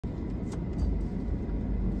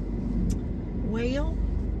Well,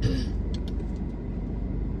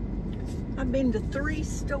 I've been to 3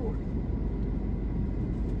 stores.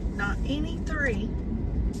 Not any 3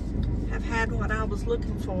 have had what I was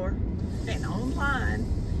looking for. And online,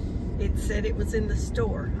 it said it was in the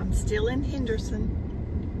store. I'm still in Henderson.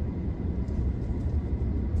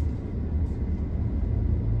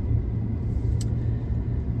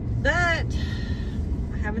 But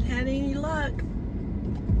I haven't had any luck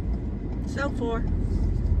so far.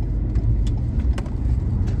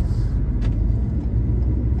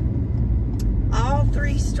 All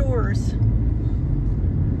 3 stores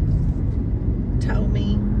told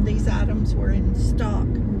me these items were in stock.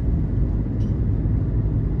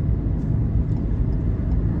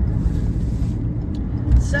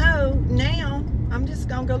 So now I'm just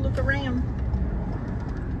gonna go look around.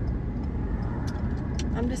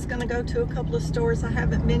 I'm just gonna go to a couple of stores I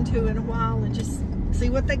haven't been to in a while and just see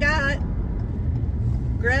what they got.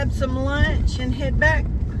 Grab some lunch and head back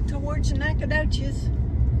towards Nacogdoches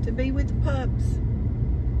to be with the pups.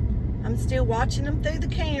 I'm still watching them through the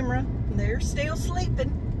camera. They're still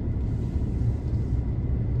sleeping.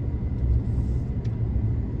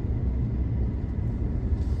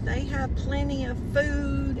 They have plenty of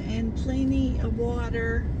food and plenty of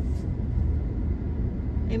water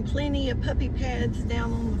and plenty of puppy pads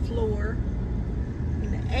down on the floor.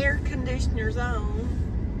 And the air conditioner's on.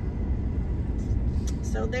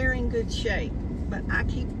 So they're in good shape. But I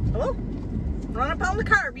keep, oh, run up on the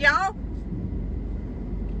curb, y'all.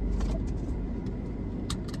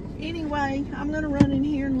 Anyway, I'm gonna run in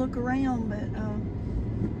here and look around, but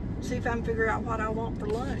see if I can figure out what I want for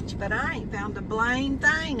lunch. But I ain't found a blame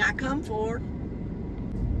thing I come for.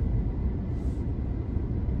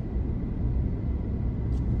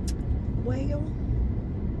 Well,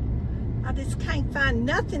 I just can't find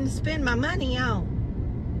nothing to spend my money on.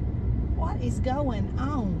 What is going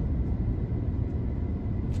on?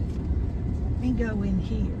 Let me go in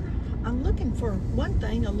here. I'm looking for one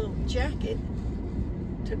thing, a little jacket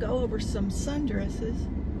to go over some sundresses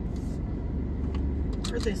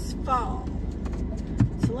for this fall.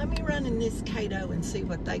 So let me run in this Cato and see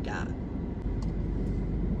what they got.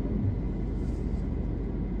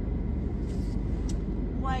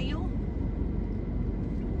 Well,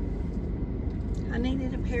 I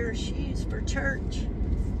needed a pair of shoes for church.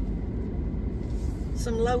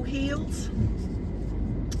 Some low heels.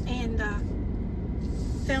 And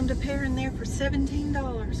found a pair in there for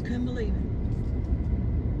 $17. Couldn't believe it.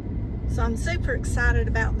 So I'm super excited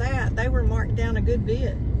about that. They were marked down a good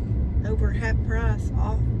bit. Over half price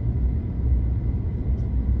off.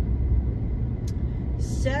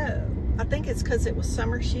 So, I think it's because it was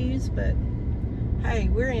summer shoes, but hey,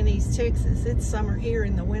 we're in East Texas. It's summer here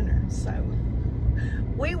in the winter, so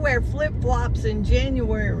we wear flip-flops in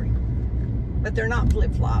January, but they're not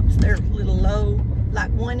flip-flops. They're little low,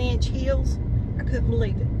 like 1-inch heels. I couldn't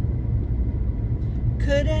believe it.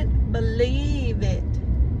 Couldn't believe it.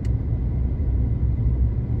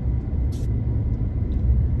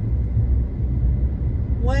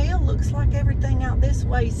 Well, looks like everything out this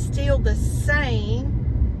way is still the same.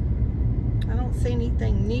 I don't see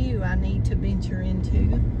anything new I need to venture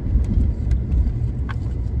into.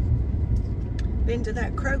 Been to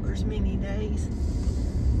that Kroger's many days.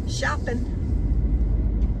 Shopping.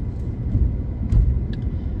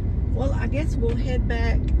 Well, I guess we'll head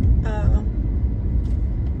back.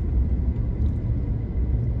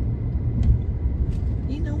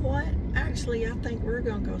 You know what? Actually, I think we're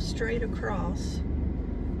going to go straight across,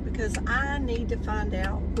 because I need to find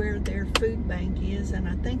out where their food bank is, and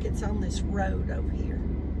I think it's on this road over here.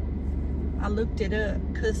 I looked it up,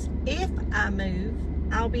 because if I move,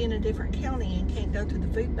 I'll be in a different county and can't go to the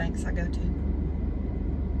food banks I go to.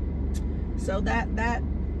 So that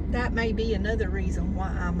may be another reason why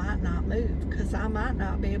I might not move, because I might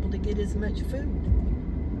not be able to get as much food.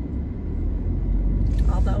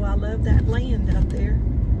 Although I love that land up there.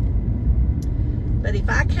 But if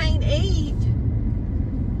I can't eat,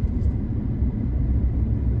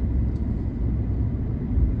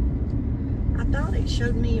 I thought it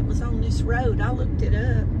showed me it was on this road. I looked it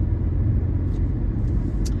up.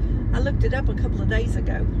 I looked it up a couple of days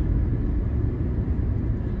ago.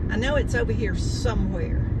 I know it's over here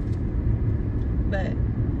somewhere, but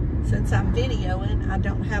since I'm videoing, I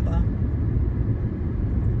don't have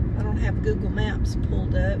Google Maps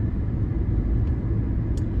pulled up.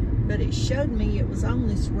 But it showed me it was on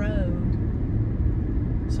this road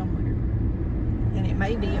somewhere. And it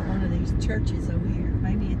may be at one of these churches over here.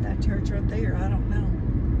 Maybe at that church right there. I don't know.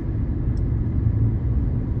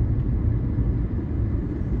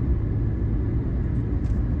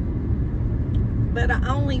 But I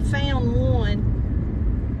only found one.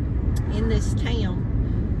 in this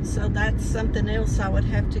town. So that's something else I would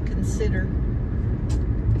have to consider.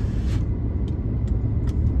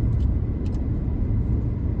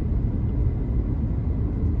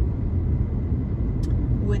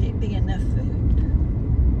 Would it be enough food?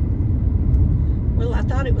 Well, I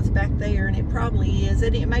thought it was back there, and it probably is.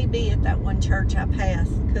 And it may be at that one church I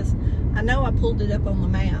passed, because I know I pulled it up on the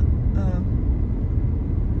map.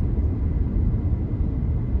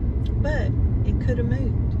 But it could have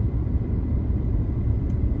moved.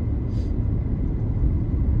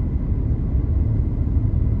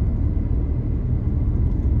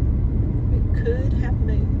 It could have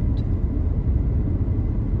moved.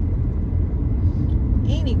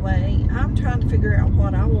 Anyway, I'm trying to figure out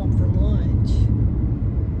what I want for lunch.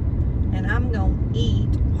 And I'm going to eat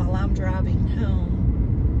while I'm driving home.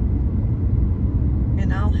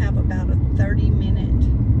 And I'll have about a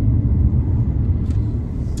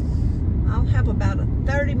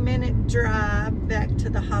 30-minute drive back to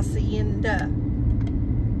the hacienda.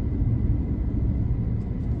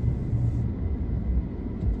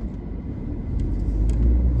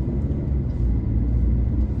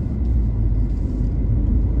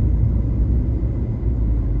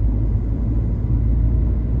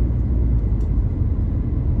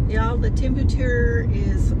 Y'all, the temperature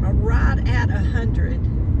is right at 100,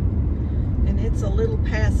 and it's a little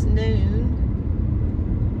past noon.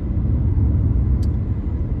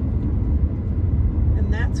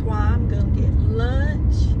 That's why I'm going to get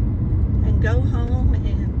lunch and go home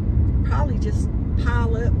and probably just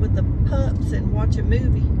pile up with the pups and watch a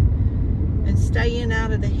movie and stay in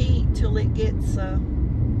out of the heat till it gets,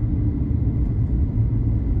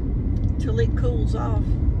 till it cools off.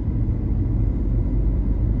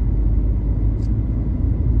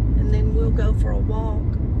 And then we'll go for a walk.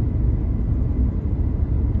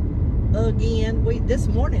 Again, this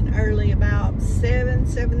morning early, about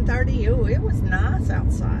 7:30, oh, it was nice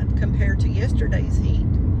outside compared to yesterday's heat.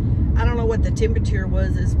 I don't know what the temperature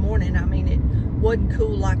was this morning. I mean, it wasn't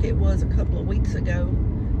cool like it was a couple of weeks ago,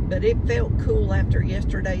 but it felt cool after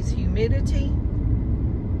yesterday's humidity.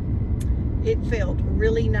 It felt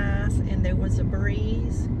really nice, and there was a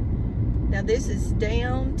breeze. Now, this is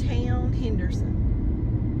downtown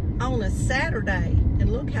Henderson on a Saturday,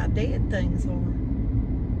 and look how dead things are.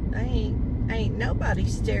 Ain't nobody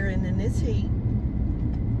staring in this heat.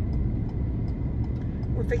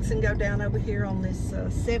 We're fixing to go down over here on this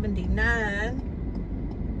 79,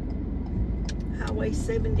 Highway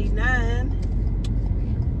 79,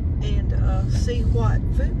 and see what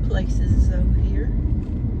food places is over here.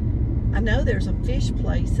 I know there's a fish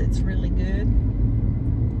place that's really good.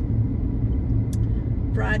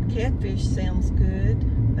 Fried catfish sounds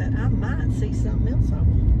good, but I might see something else I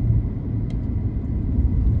want.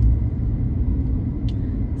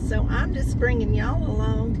 So I'm just bringing y'all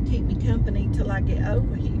along to keep me company till I get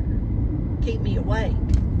over here. Keep me awake.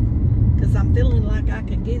 Because I'm feeling like I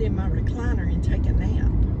could get in my recliner and take a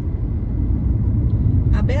nap.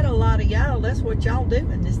 I bet a lot of y'all, that's what y'all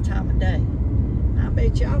doing this time of day. I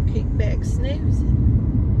bet y'all kick back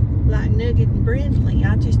snoozing. Like Nugget and Brindley.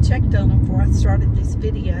 I just checked on them before I started this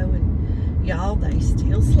video, and y'all, they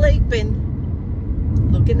still sleeping.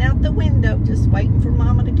 Looking out the window, just waiting for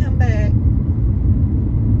Mama to come back.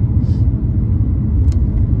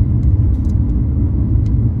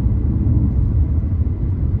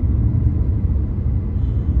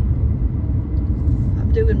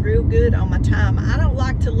 Doing real good on my time. I don't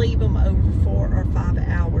like to leave them over 4 or 5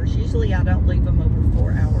 hours. Usually I don't leave them over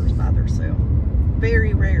 4 hours by themselves.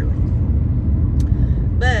 Very rarely.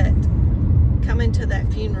 But coming to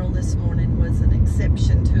that funeral this morning was an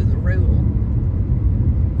exception to the rule.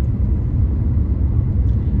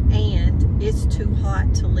 And it's too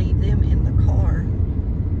hot to leave them in the car.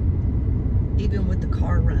 Even with the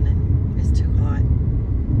car running, it's too hot.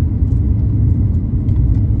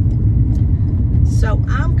 So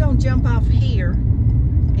I'm going to jump off here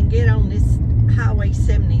and get on this Highway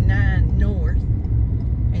 79 north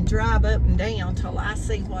and drive up and down till I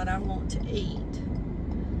see what I want to eat.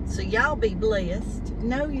 So y'all be blessed.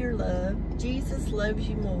 Know you're loved. Jesus loves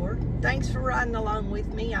you more. Thanks for riding along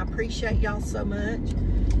with me. I appreciate y'all so much.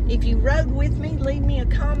 If you rode with me, leave me a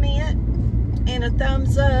comment and a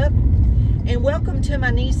thumbs up. And welcome to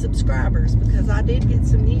my new subscribers, because I did get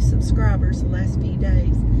some new subscribers the last few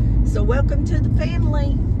days. So welcome to the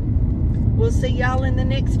family. We'll see y'all in the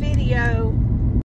next video.